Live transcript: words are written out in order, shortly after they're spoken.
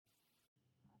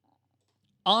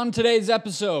On today's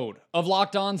episode of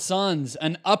Locked On Suns,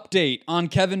 an update on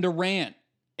Kevin Durant,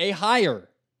 a hire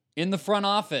in the front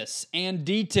office, and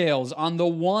details on the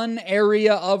one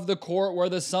area of the court where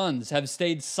the Suns have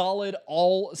stayed solid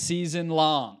all season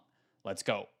long. Let's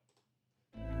go.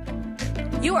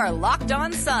 You are Locked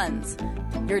On Suns,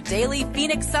 your daily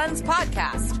Phoenix Suns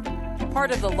podcast,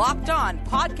 part of the Locked On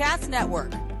Podcast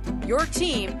Network, your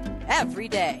team every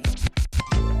day.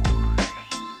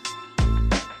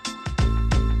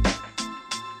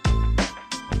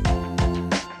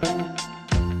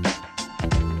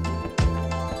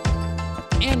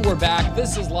 And we're back.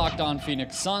 This is Locked On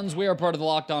Phoenix Suns. We are part of the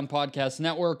Locked On Podcast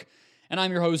Network, and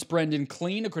I'm your host, Brendan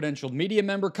Clean, a credentialed media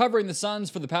member covering the Suns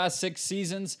for the past 6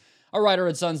 seasons, a writer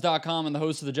at Suns.com, and the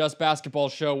host of the Just Basketball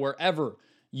Show wherever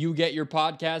you get your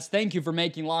podcast. Thank you for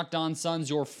making Locked On Suns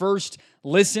your first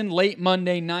listen late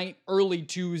Monday night, early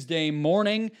Tuesday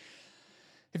morning.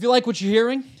 If you like what you're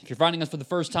hearing, if you're finding us for the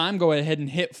first time, go ahead and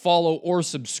hit follow or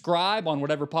subscribe on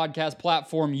whatever podcast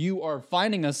platform you are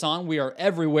finding us on. We are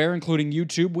everywhere, including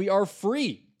YouTube. We are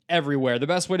free everywhere. The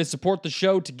best way to support the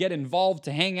show, to get involved,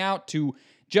 to hang out, to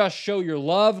just show your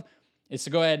love is to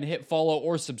go ahead and hit follow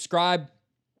or subscribe.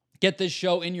 Get this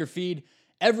show in your feed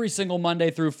every single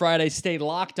Monday through Friday. Stay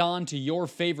locked on to your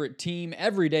favorite team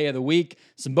every day of the week.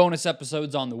 Some bonus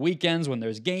episodes on the weekends when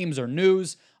there's games or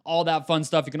news. All that fun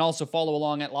stuff. You can also follow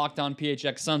along at Locked On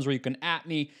PHX Suns, where you can @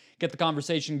 me, get the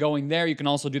conversation going there. You can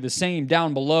also do the same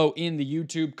down below in the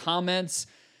YouTube comments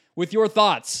with your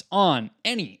thoughts on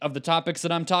any of the topics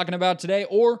that I'm talking about today,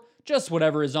 or just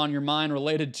whatever is on your mind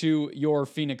related to your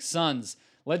Phoenix Suns.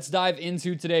 Let's dive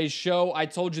into today's show. I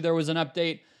told you there was an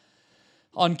update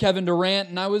on Kevin Durant,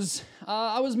 and I was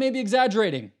maybe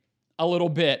exaggerating a little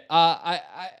bit.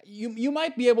 You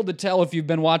might be able to tell if you've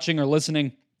been watching or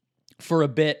listening for a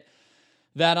bit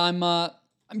that I'm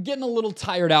getting a little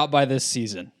tired out by this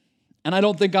season, and I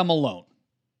don't think I'm alone.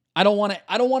 I don't want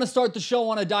to start the show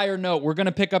on a dire note. We're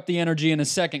gonna pick up the energy in a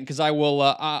second because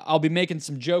I'll be making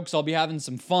some jokes, I'll be having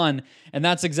some fun, and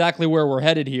that's exactly where we're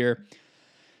headed here.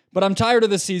 But I'm tired of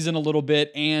the season a little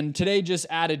bit, and today just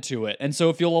added to it. And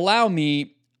so if you'll allow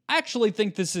me, I actually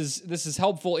think this is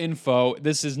helpful info.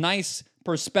 This is nice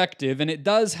perspective, and it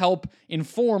does help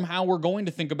inform how we're going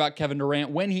to think about Kevin Durant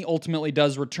when he ultimately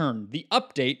does return. The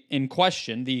update in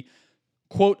question, the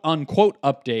quote-unquote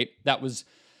update that was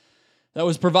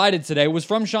provided today, was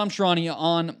from Shams Charania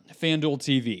on FanDuel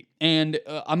TV. And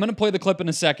I'm going to play the clip in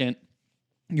a second.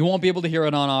 You won't be able to hear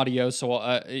it on audio,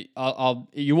 so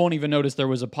you won't even notice there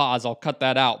was a pause. I'll cut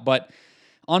that out. But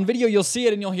on video, you'll see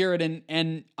it and you'll hear it,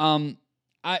 and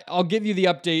I'll give you the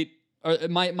update, or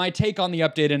my take on the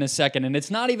update in a second. And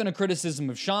it's not even a criticism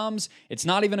of Shams. It's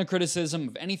not even a criticism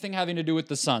of anything having to do with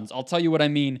the Suns. I'll tell you what I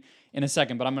mean in a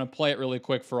second, but I'm going to play it really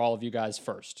quick for all of you guys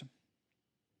first.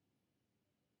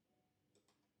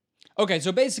 Okay,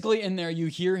 so basically in there you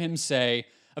hear him say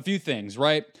a few things,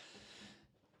 right?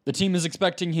 The team is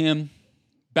expecting him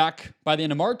back by the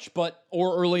end of March,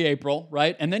 or early April,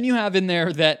 right? And then you have in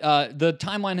there that the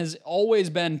timeline has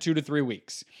always been 2 to 3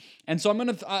 weeks. And so I'm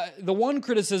going to, the one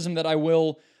criticism that I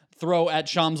will throw at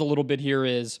Shams a little bit here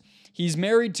is he's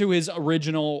married to his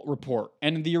original report.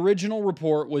 And the original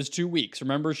report was 2 weeks.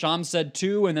 Remember, Shams said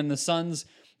 2, and then the Suns'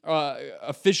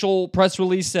 official press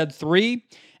release said 3.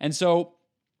 And so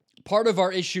part of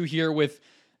our issue here with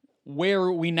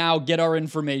where we now get our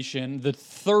information, the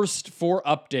thirst for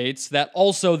updates that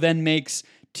also then makes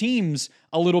teams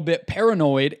a little bit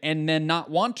paranoid and then not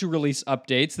want to release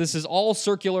updates. This is all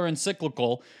circular and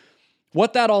cyclical.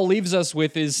 What that all leaves us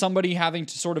with is somebody having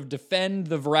to sort of defend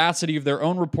the veracity of their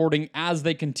own reporting as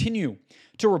they continue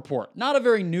to report. Not a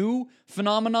very new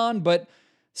phenomenon, but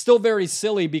still very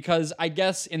silly, because I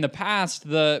guess in the past,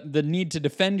 the need to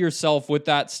defend yourself with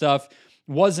that stuff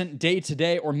wasn't day to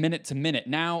day or minute to minute.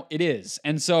 Now it is.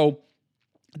 And so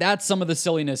that's some of the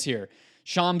silliness here.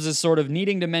 Shams is sort of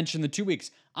needing to mention the 2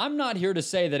 weeks. I'm not here to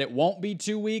say that it won't be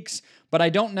 2 weeks, but I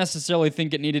don't necessarily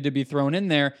think it needed to be thrown in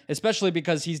there, especially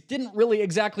because he didn't really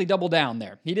exactly double down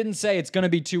there. He didn't say it's going to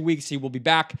be 2 weeks. He will be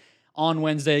back on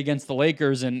Wednesday against the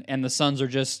Lakers, and the Suns are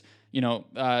just,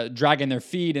 dragging their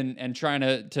feet and trying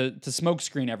to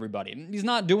smokescreen everybody. He's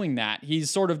not doing that. He's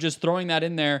sort of just throwing that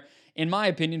in there, in my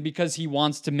opinion, because he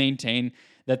wants to maintain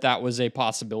that was a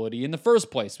possibility in the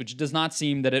first place, which does not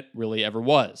seem that it really ever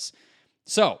was.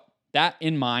 So, that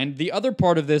in mind, the other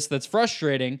part of this that's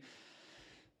frustrating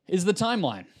is the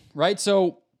timeline, right?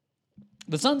 So,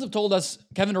 the Suns have told us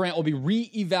Kevin Durant will be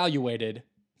reevaluated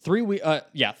 3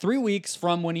 weeks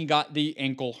from when he got the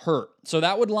ankle hurt. So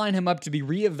that would line him up to be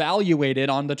reevaluated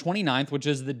on the 29th, which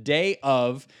is the day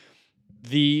of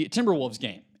the Timberwolves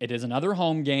game. It is another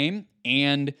home game,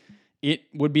 and it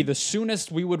would be the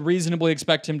soonest we would reasonably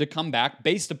expect him to come back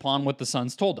based upon what the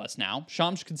Suns told us. Now,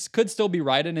 Shams could still be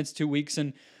right, and it's 2 weeks,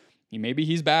 and maybe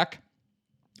he's back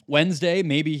Wednesday.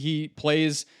 Maybe he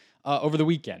plays over the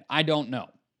weekend. I don't know.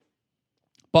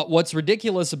 But what's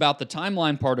ridiculous about the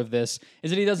timeline part of this is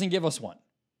that he doesn't give us one,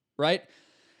 right?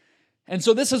 And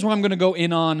so this is where I'm going to go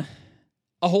in on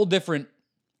a whole different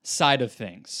side of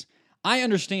things. I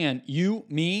understand you,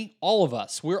 me, all of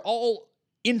us, we're all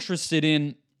interested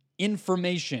in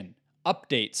information,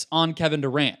 updates on Kevin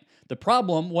Durant. The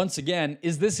problem, once again,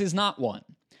 is this is not one.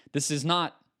 This is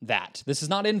not that. This is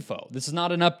not info. This is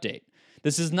not an update.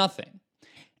 This is nothing.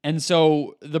 And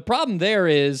so the problem there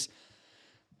is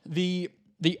the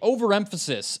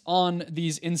overemphasis on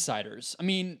these insiders. I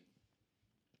mean,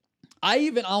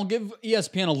 I'll give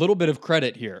ESPN a little bit of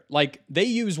credit here. Like, they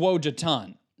use Woj a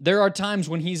ton. There are times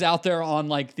when he's out there on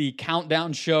like the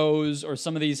countdown shows or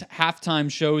some of these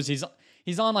halftime shows.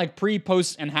 He's on like pre,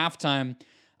 post, and halftime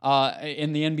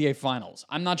in the NBA Finals.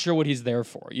 I'm not sure what he's there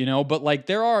for, but like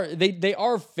they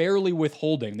are fairly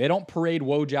withholding. They don't parade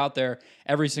Woj out there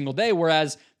every single day.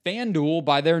 Whereas FanDuel,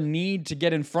 by their need to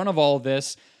get in front of all of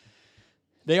this,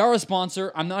 they are a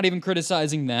sponsor. I'm not even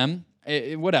criticizing them.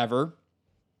 Whatever.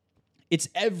 It's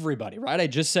everybody, right? I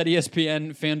just said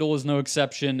ESPN, FanDuel is no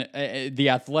exception. The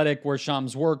Athletic, where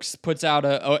Shams works, puts out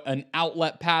an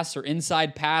outlet pass or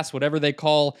inside pass, whatever they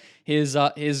call his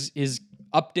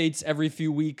updates every few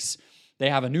weeks. They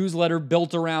have a newsletter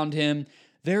built around him.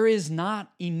 There is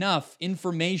not enough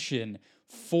information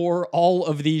for all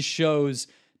of these shows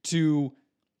to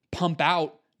pump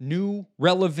out new,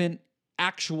 relevant,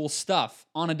 actual stuff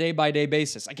on a day-by-day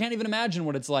basis. I can't even imagine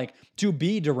what it's like to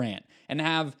be Durant and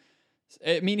have...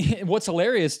 I mean, what's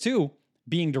hilarious, too,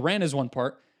 being Durant is one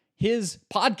part, his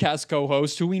podcast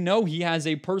co-host, who we know he has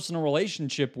a personal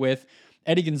relationship with,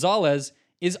 Eddie Gonzalez,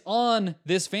 is on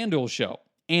this FanDuel show.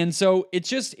 And so it's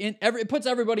just, it puts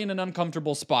everybody in an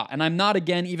uncomfortable spot. And I'm not,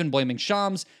 again, even blaming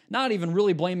Shams, not even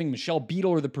really blaming Michelle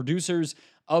Beadle or the producers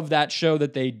of that show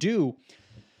that they do.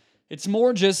 It's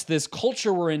more just this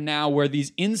culture we're in now where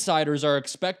these insiders are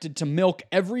expected to milk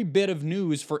every bit of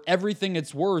news for everything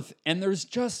it's worth, and there's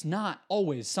just not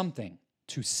always something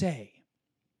to say.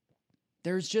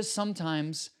 There's just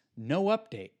sometimes no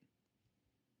update.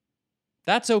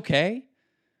 That's okay.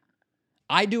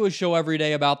 I do a show every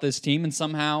day about this team and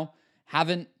somehow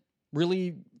haven't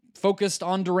really focused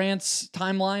on Durant's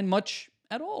timeline much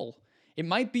at all. It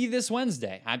might be this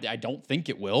Wednesday. I don't think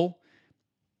it will.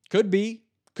 Could be.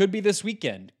 Could be this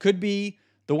weekend. Could be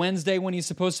the Wednesday when he's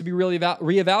supposed to be really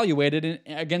reevaluated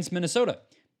against Minnesota.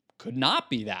 Could not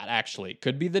be that, actually.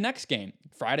 Could be the next game,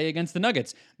 Friday against the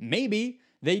Nuggets. Maybe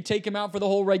they take him out for the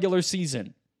whole regular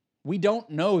season. We don't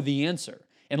know the answer.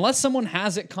 Unless someone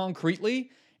has it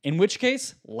concretely, in which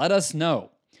case, let us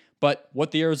know. But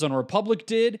what the Arizona Republic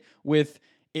did with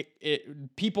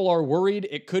people are worried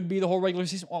it could be the whole regular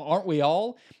season. Well, aren't we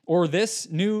all? Or this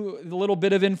new little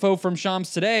bit of info from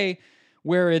Shams today,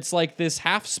 where it's like this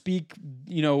half speak,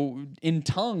 in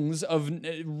tongues of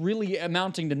really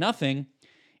amounting to nothing.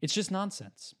 It's just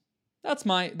nonsense. That's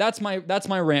my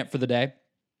rant for the day.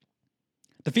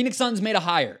 The Phoenix Suns made a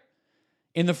hire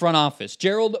in the front office,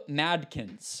 Gerald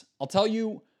Madkins. I'll tell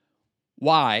you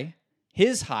why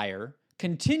his hire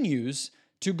continues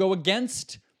to go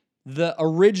against the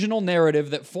original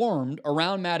narrative that formed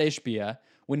around Matt Ishbia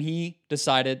when he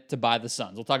decided to buy the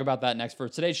Suns. We'll talk about that next for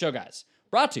today's show, guys.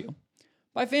 Brought to you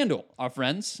by FanDuel, our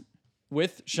friends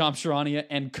with Shams Charania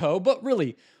and co, but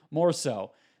really more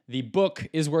so. The book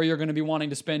is where you're going to be wanting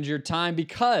to spend your time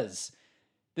because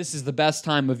this is the best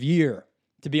time of year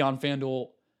to be on FanDuel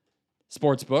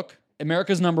Sportsbook,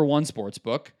 America's #1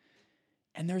 sportsbook,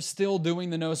 and they're still doing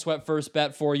the no sweat first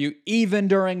bet for you even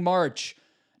during March.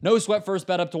 No sweat first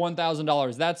bet up to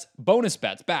 $1,000. That's bonus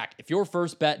bets back. If your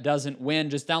first bet doesn't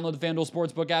win, just download the FanDuel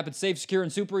Sportsbook app. It's safe, secure,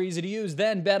 and super easy to use.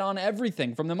 Then bet on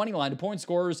everything from the money line to point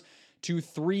scorers to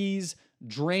threes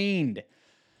drained.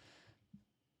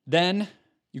 Then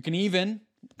you can even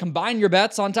combine your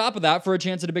bets on top of that for a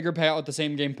chance at a bigger payout with the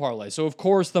same game parlay. So, of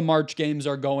course, the March games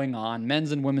are going on.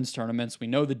 Men's and women's tournaments. We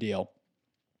know the deal.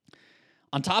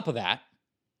 On top of that,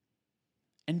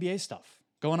 NBA stuff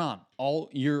going on all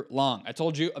year long. I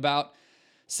told you about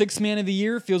Sixth Man of the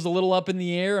Year. Feels a little up in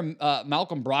the air.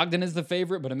 Malcolm Brogdon is the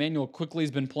favorite, but Emmanuel quickly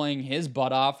has been playing his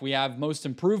butt off. We have Most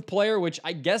Improved Player, which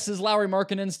I guess is Lauri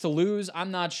Markkanen's to lose. I'm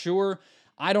not sure.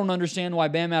 I don't understand why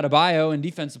Bam Adebayo and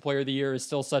Defensive Player of the Year is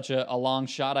still such a long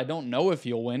shot. I don't know if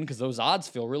he'll win because those odds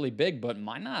feel really big, but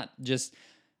why not just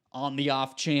on the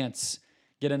off chance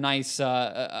get a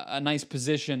nice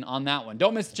position on that one.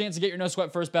 Don't miss the chance to get your no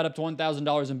sweat first bet up to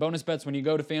 $1,000 in bonus bets when you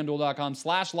go to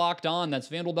FanDuel.com/lockedon. That's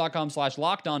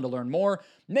FanDuel.com/lockedon to learn more.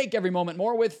 Make every moment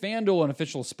more with FanDuel, an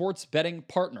official sports betting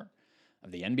partner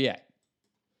of the NBA.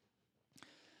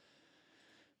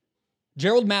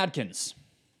 Gerald Madkins,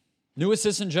 new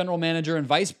assistant general manager and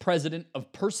vice president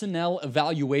of personnel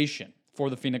evaluation for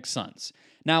the Phoenix Suns.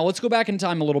 Now, let's go back in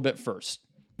time a little bit first.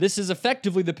 This is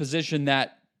effectively the position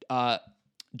that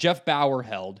Jeff Bower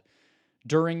held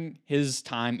during his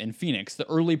time in Phoenix, the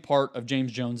early part of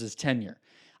James Jones's tenure.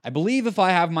 I believe if I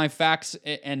have my facts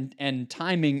and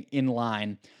timing in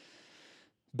line,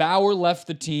 Bower left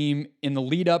the team in the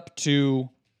lead up to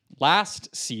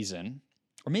last season,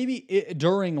 or maybe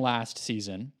during last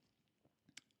season,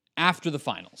 after the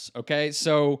finals. Okay,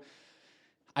 so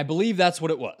I believe that's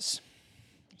what it was.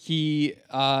 It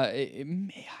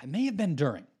may have been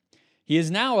during. He is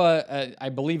now, I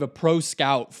believe, a pro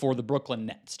scout for the Brooklyn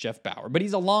Nets, Jeff Bower. But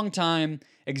he's a longtime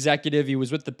executive. He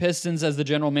was with the Pistons as the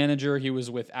general manager. He was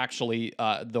with, actually,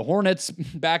 the Hornets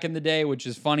back in the day, which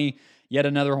is funny. Yet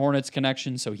another Hornets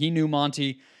connection. So he knew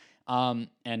Monty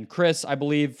and Chris, I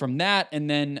believe, from that. And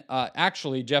then,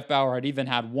 actually, Jeff Bower had even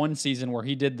had one season where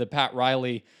he did the Pat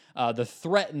Riley, the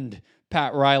threatened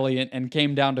Pat Riley, and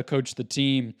came down to coach the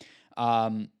team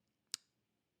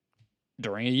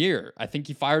during a year. I think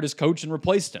he fired his coach and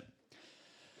replaced him.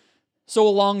 So a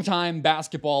long-time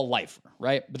basketball lifer,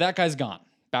 right? But that guy's gone.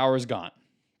 Bower's gone.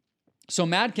 So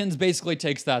Madkins basically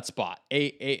takes that spot.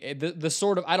 The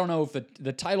sort of, I don't know if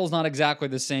the title's not exactly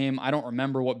the same. I don't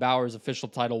remember what Bower's official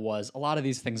title was. A lot of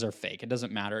these things are fake. It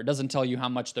doesn't matter. It doesn't tell you how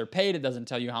much they're paid. It doesn't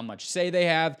tell you how much say they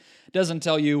have. It doesn't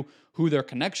tell you who their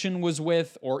connection was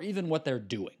with or even what they're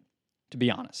doing, to be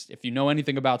honest. If you know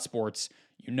anything about sports,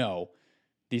 you know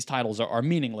these titles are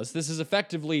meaningless. This is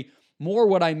effectively more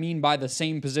what I mean by the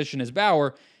same position as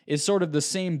Bower is sort of the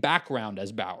same background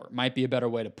as Bower, might be a better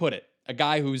way to put it. A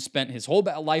guy who's spent his whole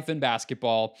life in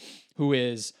basketball, who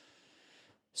is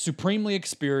supremely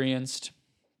experienced,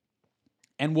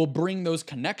 and will bring those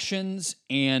connections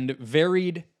and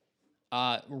varied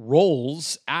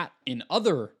roles in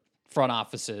other front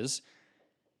offices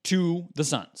to the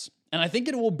Suns. And I think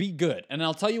it will be good. And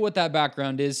I'll tell you what that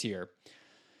background is here.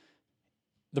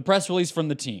 The press release from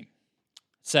the team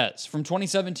says, from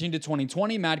 2017 to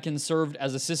 2020, Madkins served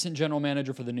as assistant general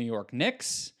manager for the New York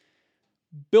Knicks.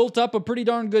 Built up a pretty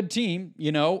darn good team.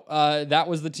 That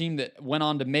was the team that went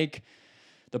on to make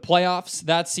the playoffs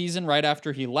that season right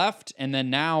after he left. And then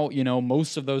now,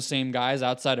 most of those same guys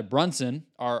outside of Brunson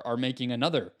are making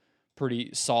another pretty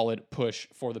solid push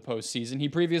for the postseason. He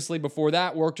previously, before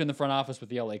that, worked in the front office with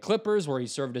the LA Clippers, where he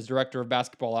served as director of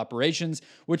basketball operations,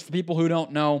 which for people who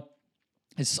don't know,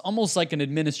 it's almost like an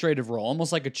administrative role,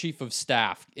 almost like a chief of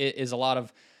staff. It is a lot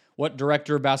of what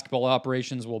director of basketball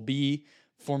operations will be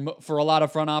for a lot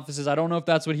of front offices. I don't know if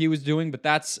that's what he was doing, but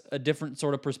that's a different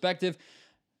sort of perspective.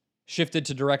 Shifted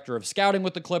to director of scouting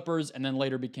with the Clippers and then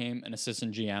later became an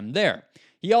assistant GM there.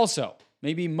 He also,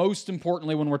 maybe most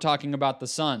importantly when we're talking about the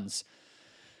Suns,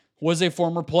 was a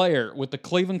former player with the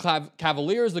Cleveland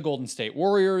Cavaliers, the Golden State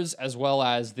Warriors, as well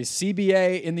as the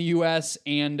CBA in the U.S.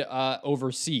 and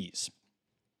overseas.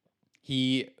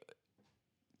 He,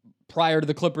 prior to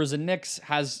the Clippers and Knicks,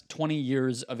 has 20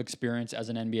 years of experience as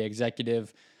an NBA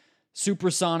executive.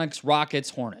 Supersonics,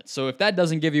 Rockets, Hornets. So if that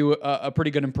doesn't give you a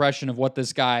pretty good impression of what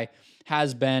this guy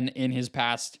has been in his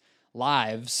past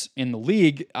lives in the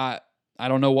league, I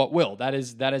don't know what will. That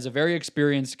is a very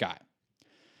experienced guy.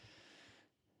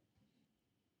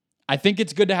 I think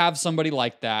it's good to have somebody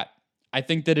like that. I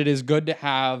think that it is good to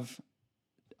have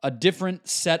a different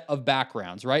set of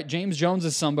backgrounds, right? James Jones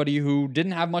is somebody who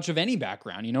didn't have much of any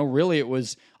background. Really it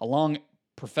was a long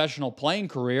professional playing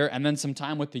career and then some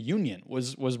time with the Union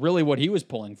was really what he was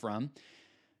pulling from.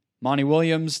 Monty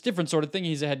Williams, different sort of thing.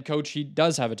 He's a head coach. He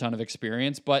does have a ton of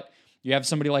experience, but you have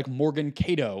somebody like Morgan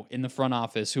Cato in the front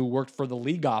office who worked for the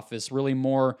league office, really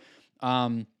more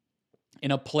in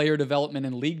a player development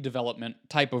and league development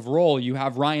type of role. You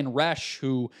have Ryan Resch,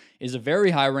 who is a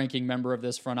very high-ranking member of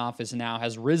this front office now,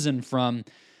 has risen from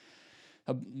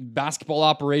a basketball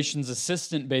operations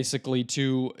assistant basically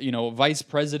to, vice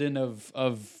president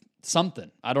of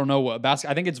something. I don't know. I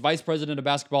think it's vice president of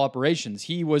basketball operations.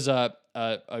 He was a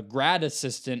grad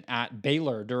assistant at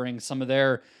Baylor during some of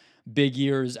their big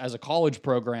years as a college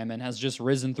program and has just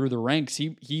risen through the ranks.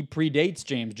 He predates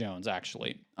James Jones,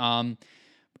 actually.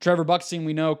 Trevor Buckstein,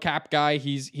 we know, cap guy.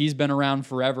 He's been around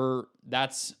forever.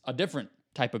 That's a different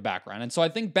type of background. And so I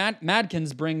think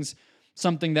Madkins brings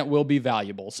something that will be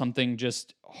valuable, something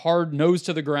just hard, nose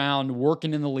to the ground,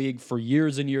 working in the league for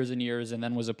years and years and years, and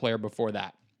then was a player before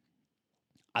that.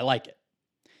 I like it.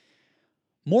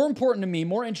 More important to me,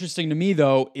 more interesting to me,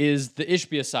 though, is the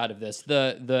Ishbia side of this,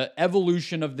 the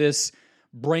evolution of this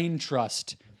brain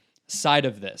trust side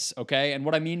of this, okay? And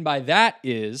what I mean by that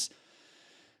is,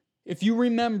 if you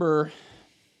remember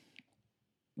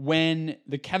when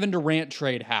the Kevin Durant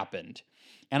trade happened,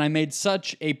 and I made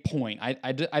such a point,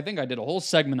 I think I did a whole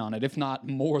segment on it, if not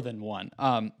more than one,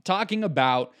 talking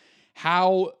about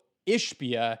how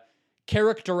Ishbia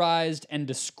characterized and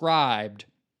described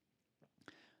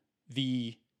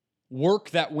the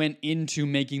work that went into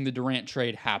making the Durant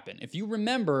trade happen. If you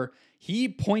remember, he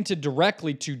pointed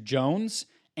directly to Jones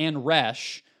and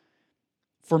Resch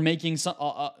for making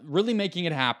really making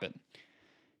it happen.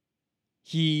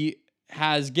 He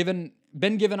has been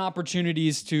given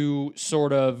opportunities to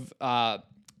sort of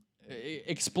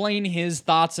explain his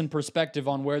thoughts and perspective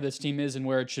on where this team is and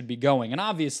where it should be going. And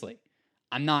obviously,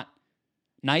 I'm not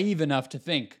naive enough to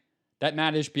think that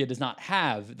Matt Ishbia does not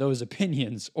have those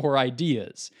opinions or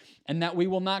ideas, and that we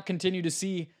will not continue to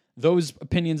see those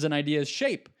opinions and ideas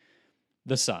shape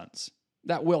the Suns.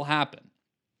 That will happen.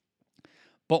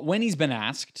 But when he's been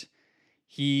asked,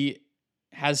 he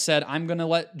has said, I'm going to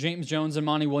let James Jones and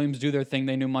Monty Williams do their thing.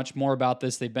 They knew much more about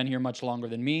this. They've been here much longer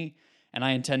than me, and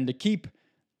I intend to keep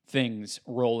things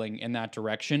rolling in that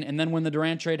direction. And then when the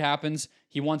Durant trade happens,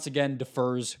 he once again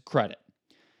defers credit.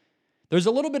 There's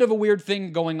a little bit of a weird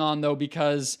thing going on, though,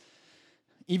 because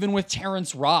even with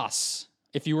Terrence Ross,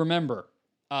 if you remember,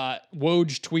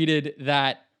 Woj tweeted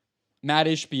that Matt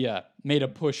Ishbia made a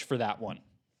push for that one.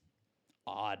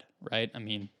 Odd, right? I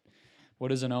mean, why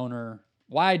does an owner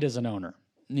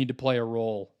need to play a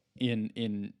role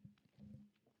in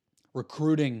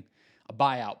recruiting a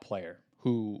buyout player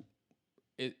who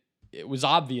it was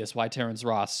obvious why Terrence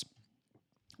Ross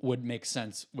would make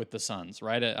sense with the Suns,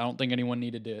 right? I don't think anyone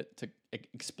needed to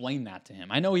explain that to him.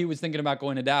 I know he was thinking about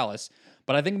going to Dallas,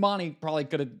 but I think Monty probably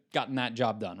could have gotten that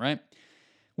job done, right?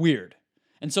 Weird.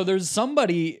 And so there's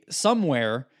somebody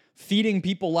somewhere feeding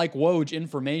people like Woj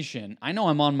information. I know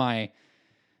I'm on my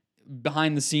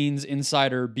behind-the-scenes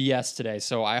insider BS today,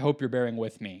 so I hope you're bearing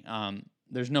with me.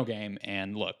 There's no game,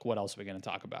 and look, what else are we going to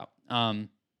talk about? No,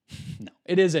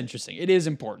 it is interesting. It is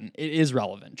important. It is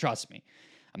relevant. Trust me.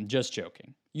 I'm just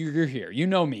joking. You're here. You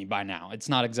know me by now. It's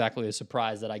not exactly a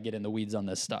surprise that I get in the weeds on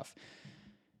this stuff.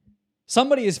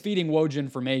 Somebody is feeding Woj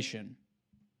information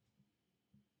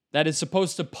that is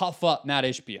supposed to puff up Matt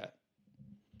Ishbia.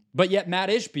 But yet Matt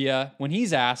Ishbia, when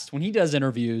he's asked, when he does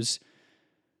interviews,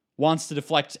 wants to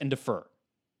deflect and defer.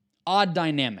 Odd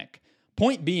dynamic.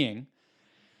 Point being,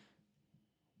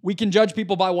 we can judge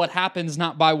people by what happens,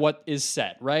 not by what is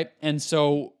said, right? And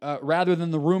so rather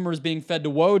than the rumors being fed to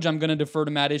Woj, I'm going to defer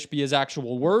to Matt Ishbia's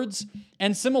actual words.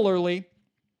 And similarly,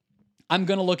 I'm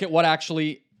going to look at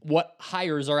what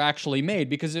hires are actually made.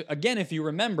 Because again, if you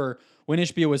remember, when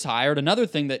Ishbia was hired, another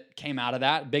thing that came out of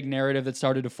that big narrative that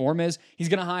started to form is he's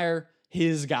going to hire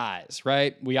his guys,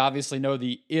 right? We obviously know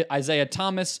the Isaiah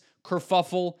Thomas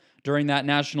kerfuffle during that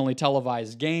nationally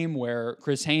televised game where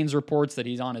Chris Haynes reports that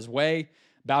he's on his way,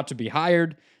 about to be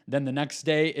hired. Then the next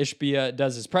day, Ishbia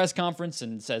does his press conference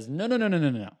and says, no.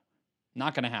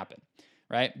 Not going to happen,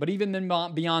 right? But even then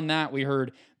beyond that, we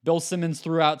heard Bill Simmons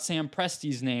threw out Sam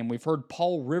Presti's name. We've heard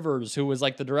Paul Rivers, who was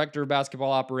like the director of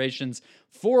basketball operations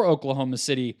for Oklahoma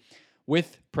City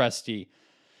with Presti.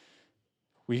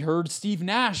 We heard Steve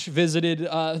Nash visited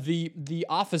the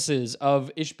offices of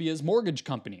Ishbia's mortgage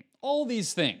company. All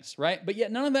these things, right? But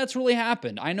yet none of that's really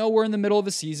happened. I know we're in the middle of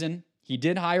a season. He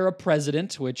did hire a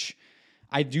president, which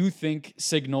I do think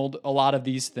signaled a lot of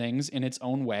these things in its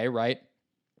own way, right?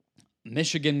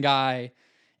 Michigan guy,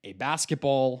 a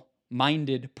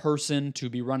basketball-minded person to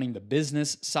be running the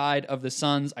business side of the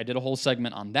Suns. I did a whole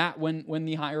segment on that when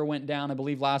the hire went down, I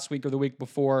believe last week or the week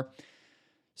before.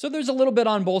 So there's a little bit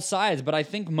on both sides, but I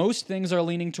think most things are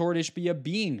leaning toward Ishbia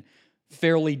being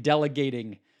fairly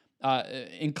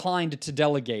inclined to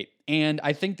delegate. And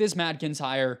I think this Madkins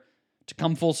hire, to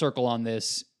come full circle on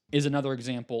this, is another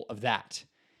example of that.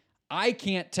 I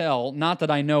can't tell, not that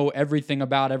I know everything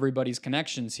about everybody's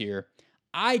connections here,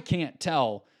 I can't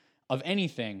tell of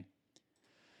anything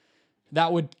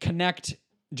that would connect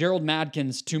Gerald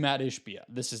Madkins to Matt Ishbia.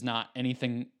 This is not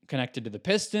anything connected to the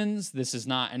Pistons. This is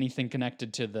not anything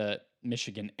connected to the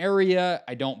Michigan area.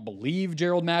 I don't believe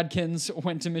Gerald Madkins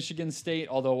went to Michigan State,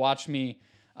 although watch me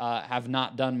have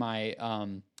not done my...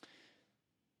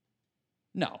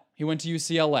 No, he went to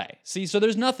UCLA. See, so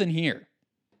there's nothing here.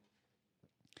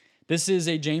 This is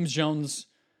a James Jones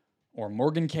or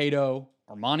Morgan Cato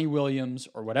or Monty Williams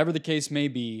or whatever the case may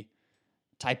be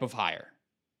type of hire.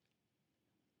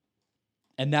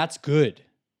 And that's good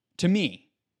to me.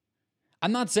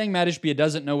 I'm not saying Matt Ishbia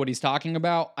doesn't know what he's talking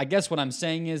about. I guess what I'm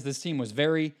saying is this team was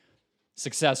very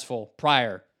successful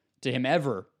prior to him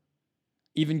ever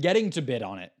even getting to bid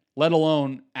on it, let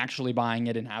alone actually buying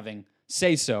it and having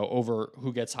say-so over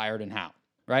who gets hired and how,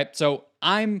 right? So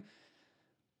I'm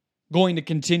going to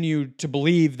continue to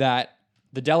believe that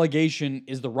the delegation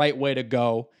is the right way to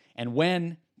go. And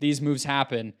when these moves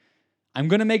happen, I'm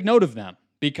going to make note of them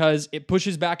because it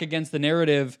pushes back against the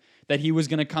narrative that he was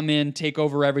going to come in, take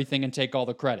over everything, and take all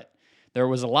the credit. There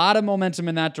was a lot of momentum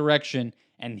in that direction,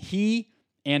 and he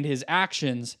and his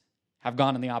actions have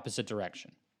gone in the opposite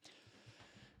direction.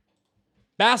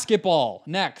 Basketball,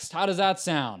 next. How does that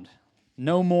sound?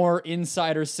 No more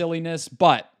insider silliness,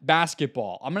 but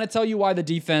basketball. I'm going to tell you why the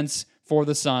defense for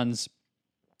the Suns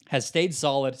has stayed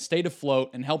solid, stayed afloat,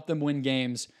 and helped them win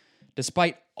games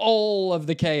despite all of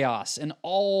the chaos and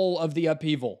all of the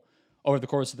upheaval over the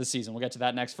course of the season. We'll get to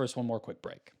that next. First, one more quick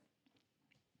break.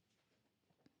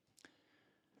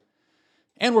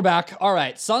 And we're back. All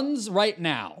right, Suns right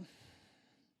now.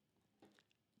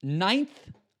 9th,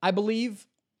 I believe,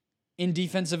 in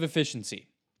defensive efficiency.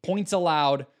 Points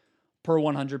allowed per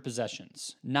 100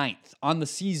 possessions. 9th on the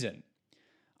season.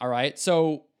 All right,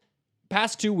 so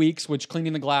past 2 weeks, which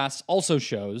Cleaning the Glass also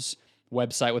shows,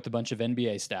 website with a bunch of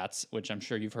NBA stats, which I'm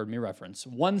sure you've heard me reference,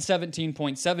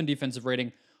 117.7 defensive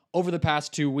rating over the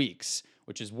past 2 weeks,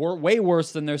 which is way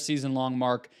worse than their season-long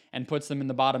mark and puts them in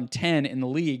the bottom 10 in the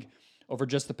league over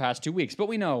just the past 2 weeks. But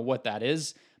we know what that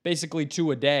is. Basically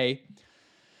 2 a day.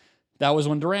 That was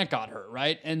when Durant got hurt,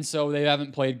 right? And so they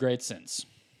haven't played great since.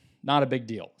 Not a big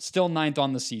deal. Still 9th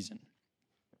on the season.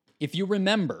 If you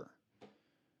remember,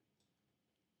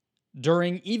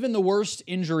 during even the worst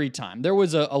injury time, there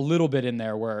was a little bit in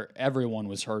there where everyone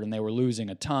was hurt and they were losing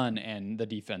a ton and the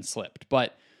defense slipped.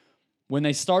 But when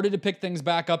they started to pick things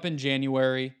back up in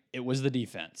January, it was the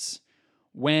defense.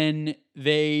 When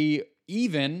they,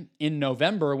 even in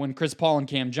November, when Chris Paul and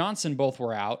Cam Johnson both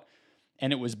were out,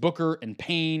 and it was Booker and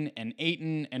Payne and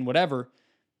Ayton and whatever,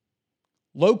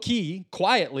 low-key,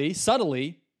 quietly,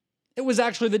 subtly, it was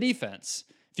actually the defense.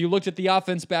 If you looked at the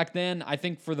offense back then, I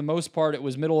think for the most part it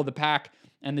was middle of the pack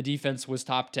and the defense was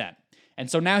top 10. And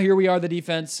so now here we are, the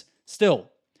defense, still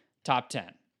top 10.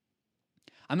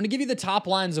 I'm going to give you the top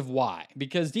lines of why,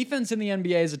 because defense in the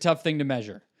NBA is a tough thing to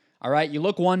measure. All right, you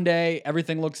look one day,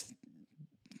 everything looks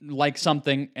like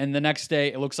something, and the next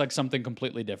day it looks like something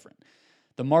completely different.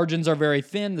 The margins are very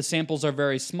thin, the samples are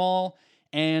very small,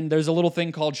 and there's a little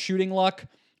thing called shooting luck,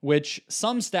 which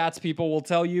some stats people will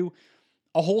tell you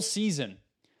a whole season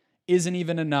isn't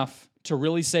even enough to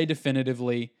really say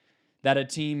definitively that a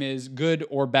team is good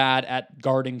or bad at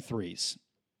guarding threes.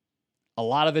 A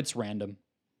lot of it's random.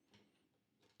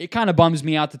 It kind of bums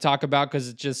me out to talk about because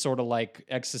it's just sort of like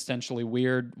existentially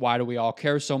weird. Why do we all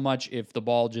care so much if the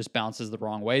ball just bounces the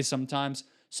wrong way sometimes?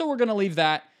 So we're going to leave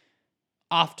that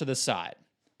off to the side.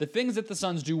 The things that the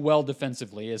Suns do well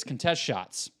defensively is contest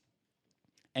shots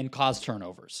and cause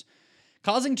turnovers.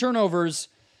 Causing turnovers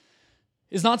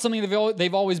is not something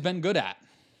they've always been good at,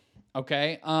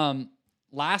 okay?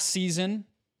 Last season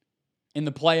in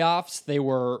the playoffs, they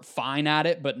were fine at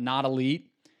it, but not elite.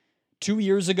 2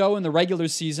 years ago in the regular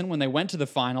season, when they went to the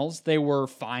finals, they were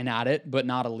fine at it, but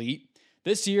not elite.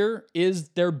 This year is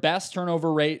their best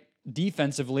turnover rate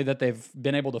defensively that they've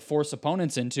been able to force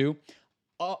opponents into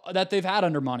that they've had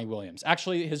under Monty Williams.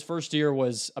 Actually, his first year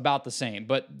was about the same,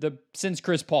 but since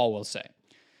Chris Paul, we'll say.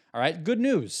 All right, good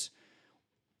news.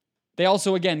 They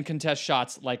also, again, contest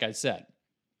shots, like I said.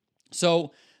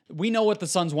 So we know what the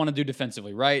Suns want to do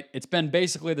defensively, right? It's been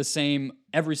basically the same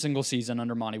every single season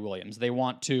under Monty Williams. They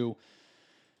want to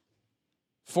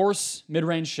force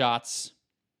mid-range shots,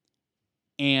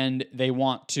 and they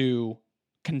want to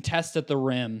contest at the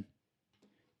rim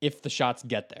if the shots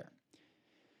get there.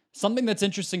 Something that's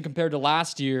interesting compared to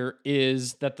last year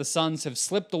is that the Suns have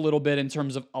slipped a little bit in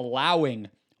terms of allowing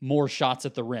more shots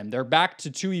at the rim. They're back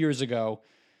to 2 years ago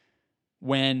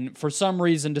when, for some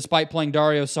reason, despite playing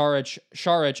Dario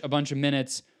Saric a bunch of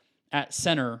minutes at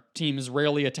center, teams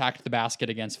rarely attacked the basket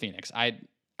against Phoenix. I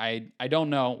don't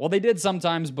know. Well, they did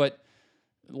sometimes, but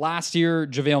last year,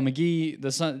 JaVale McGee,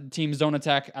 the teams don't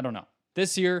attack. I don't know.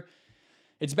 This year,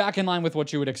 it's back in line with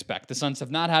what you would expect. The Suns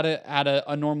have not had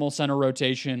a normal center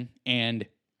rotation, and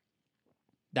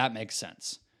that makes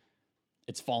sense.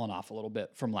 It's fallen off a little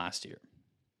bit from last year.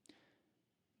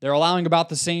 They're allowing about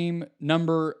the same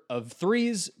number of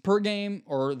threes per game,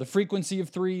 or the frequency of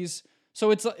threes, so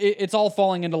it's all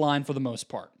falling into line for the most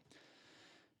part.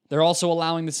 They're also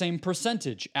allowing the same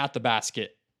percentage at the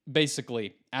basket,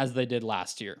 basically, as they did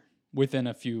last year, within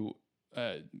a few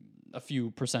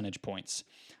percentage points.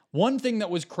 One thing that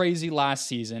was crazy last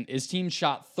season is teams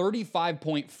shot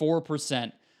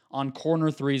 35.4% on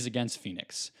corner threes against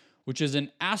Phoenix, which is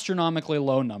an astronomically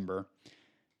low number.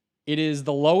 It is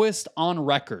the lowest on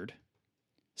record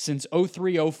since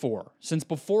 03-04, since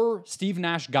before Steve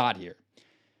Nash got here.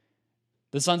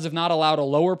 The Suns have not allowed a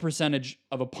lower percentage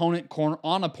of opponent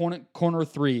corner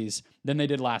threes than they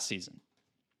did last season.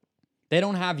 They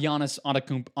don't have Giannis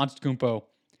Antetokounmpo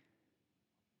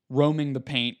roaming the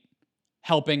paint,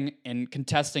 helping and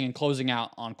contesting and closing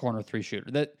out on corner three shooter.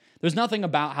 There's nothing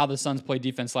about how the Suns played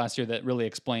defense last year that really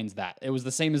explains that. It was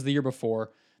the same as the year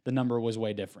before. The number was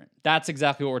way different. That's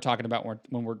exactly what we're talking about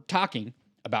when we're talking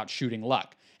about shooting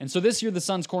luck. And so this year, the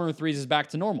Suns' corner threes is back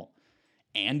to normal.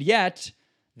 And yet,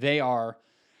 they are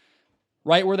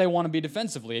right where they want to be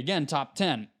defensively. Again, top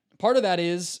 10. Part of that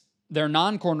is their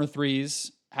non-corner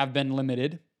threes have been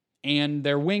limited and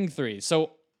their wing threes.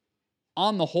 So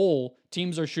on the whole,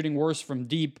 teams are shooting worse from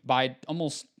deep by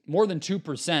almost more than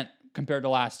 2% compared to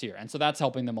last year. And so that's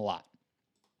helping them a lot.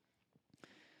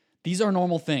 These are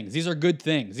normal things. These are good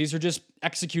things. These are just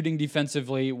executing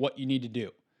defensively what you need to do.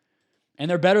 And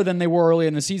they're better than they were early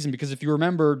in the season because if you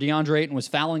remember, DeAndre Ayton was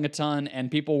fouling a ton and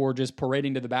people were just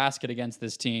parading to the basket against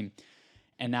this team.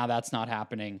 And now that's not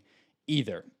happening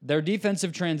either. Their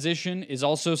defensive transition is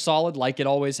also solid like it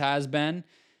always has been.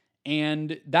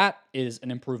 And that is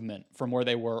an improvement from where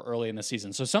they were early in the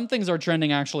season. So some things are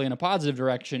trending actually in a positive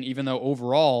direction, even though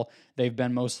overall they've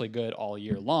been mostly good all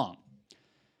year long.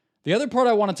 The other part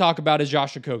I want to talk about is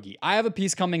Josh Okogie. I have a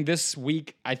piece coming this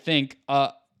week, I think,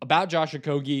 about Josh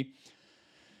Okogie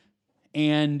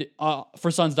and for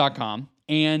Suns.com.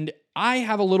 And I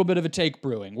have a little bit of a take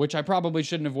brewing, which I probably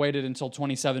shouldn't have waited until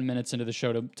 27 minutes into the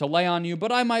show to lay on you,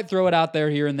 but I might throw it out there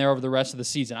here and there over the rest of the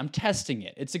season. I'm testing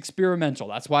it. It's experimental.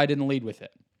 That's why I didn't lead with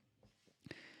it.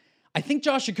 I think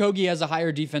Josh Okogie has a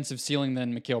higher defensive ceiling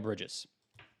than Mikal Bridges.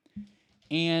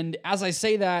 And as I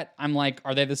say that, I'm like,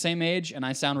 are they the same age? And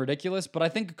I sound ridiculous, but I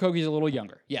think Okogie's a little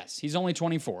younger. Yes, he's only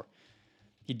 24.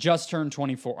 He just turned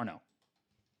 24. Or no.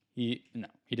 He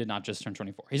did not just turn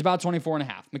 24. He's about 24 and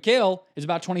a half. Mikal is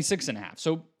about 26 and a half.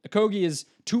 So Okogie is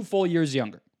 2 full years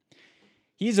younger.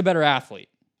 He's a better athlete,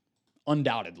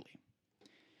 undoubtedly.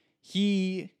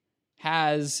 He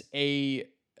has a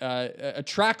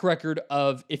track record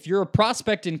of, if you're a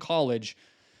prospect in college,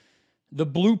 the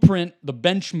blueprint, the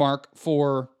benchmark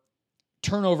for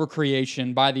turnover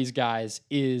creation by these guys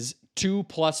is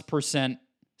 2+%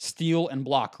 steal and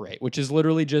block rate, which is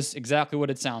literally just exactly what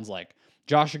it sounds like.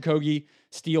 Josh Okogie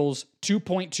steals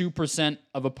 2.2%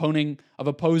 of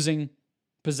opposing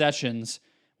possessions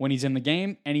when he's in the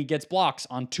game, and he gets blocks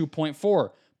on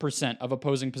 2.4% of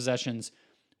opposing possessions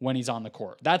when he's on the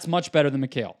court. That's much better than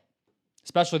Mikal,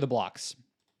 especially the blocks.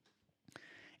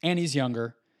 And he's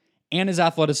younger, and his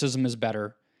athleticism is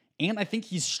better, and I think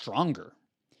he's stronger.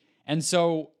 And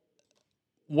so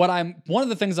one of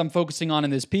the things I'm focusing on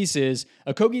in this piece is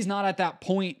Okogie's not at that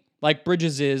point like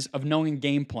Bridges is of knowing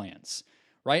game plans,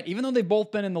 right? Even though they've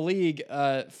both been in the league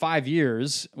 5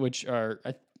 years, which are,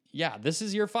 this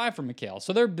is year 5 for Mikal.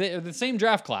 So they're the same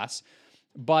draft class,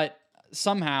 but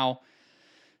somehow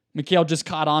Mikal just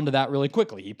caught on to that really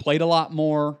quickly. He played a lot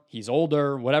more. He's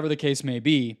older, whatever the case may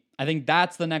be. I think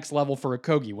that's the next level for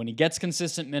Okogie. When he gets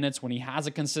consistent minutes, when he has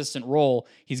a consistent role,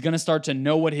 he's going to start to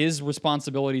know what his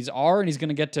responsibilities are, and he's going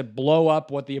to get to blow up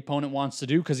what the opponent wants to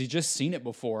do because he's just seen it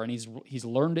before, and he's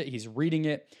learned it, he's reading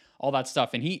it, all that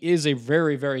stuff. And he is a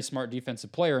very, very smart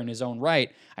defensive player in his own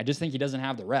right. I just think he doesn't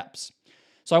have the reps.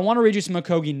 So I want to read you some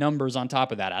Okogie numbers on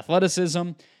top of that.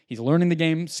 Athleticism, he's learning the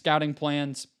game, scouting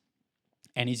plans,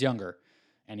 and he's younger.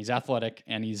 And he's athletic,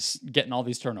 and he's getting all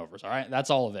these turnovers, all right? That's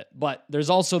all of it. But there's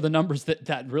also the numbers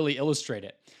that really illustrate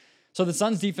it. So the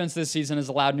Suns' defense this season has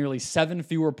allowed nearly 7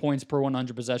 fewer points per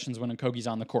 100 possessions when Okogie's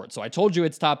on the court. So I told you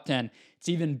it's top 10. It's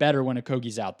even better when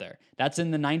Okogie's out there. That's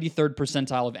in the 93rd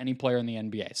percentile of any player in the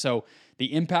NBA. So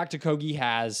the impact Okogie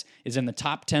has is in the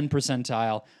top 10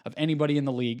 percentile of anybody in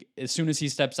the league. As soon as he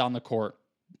steps on the court,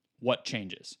 what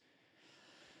changes?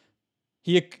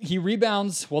 He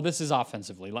rebounds, well, this is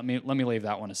offensively. Let me leave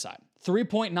that one aside.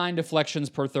 3.9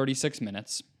 deflections per 36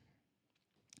 minutes.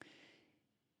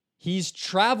 He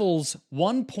travels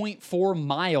 1.4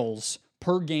 miles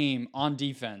per game on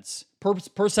defense,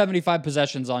 per 75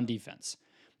 possessions on defense.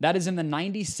 That is in the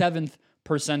 97th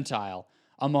percentile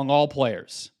among all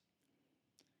players.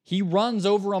 He runs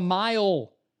over a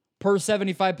mile per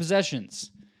 75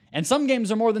 possessions. And some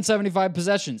games are more than 75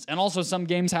 possessions. And also some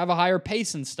games have a higher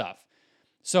pace and stuff.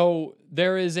 So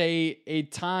there is a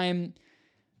time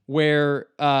where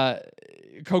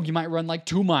Okogie might run like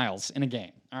 2 miles in a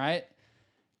game, all right?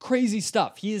 Crazy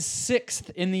stuff. He is 6th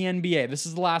in the NBA. This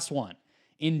is the last one.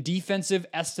 In defensive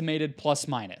estimated plus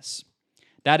minus.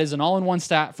 That is an all-in-one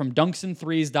stat from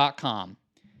dunksandthrees.com.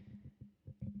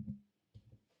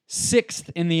 6th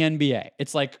in the NBA.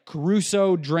 It's like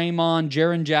Caruso, Draymond,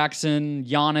 Jaren Jackson,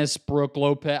 Giannis, Brook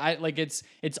Lopez.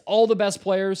 It's all the best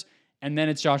players, and then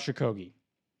it's Josh Okogie.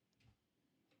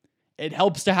 It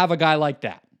helps to have a guy like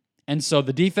that. And so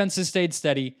the defense has stayed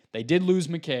steady. They did lose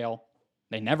McHale.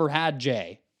 They never had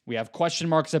Jay. We have question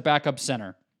marks at backup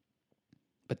center.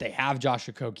 But they have Josh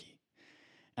Okogie.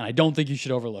 And I don't think you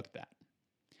should overlook that.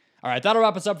 All right, that'll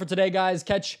wrap us up for today, guys.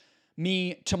 Catch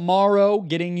me tomorrow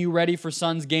getting you ready for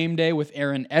Suns game day with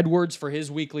Aaron Edwards for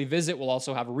his weekly visit. We'll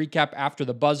also have a recap after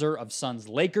the buzzer of Suns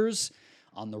Lakers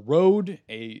on the road.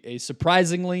 A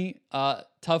surprisingly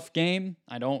tough game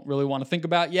I don't really want to think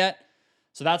about yet.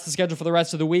 So that's the schedule for the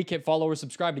rest of the week. Hit follow or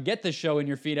subscribe to get this show in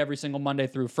your feed every single Monday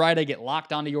through Friday. Get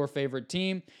locked onto your favorite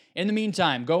team. In the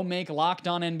meantime, go make Locked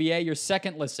On NBA your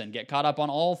second listen. Get caught up on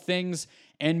all things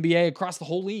NBA across the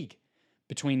whole league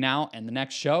between now and the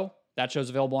next show. That show's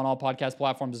available on all podcast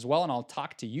platforms as well, and I'll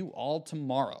talk to you all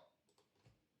tomorrow.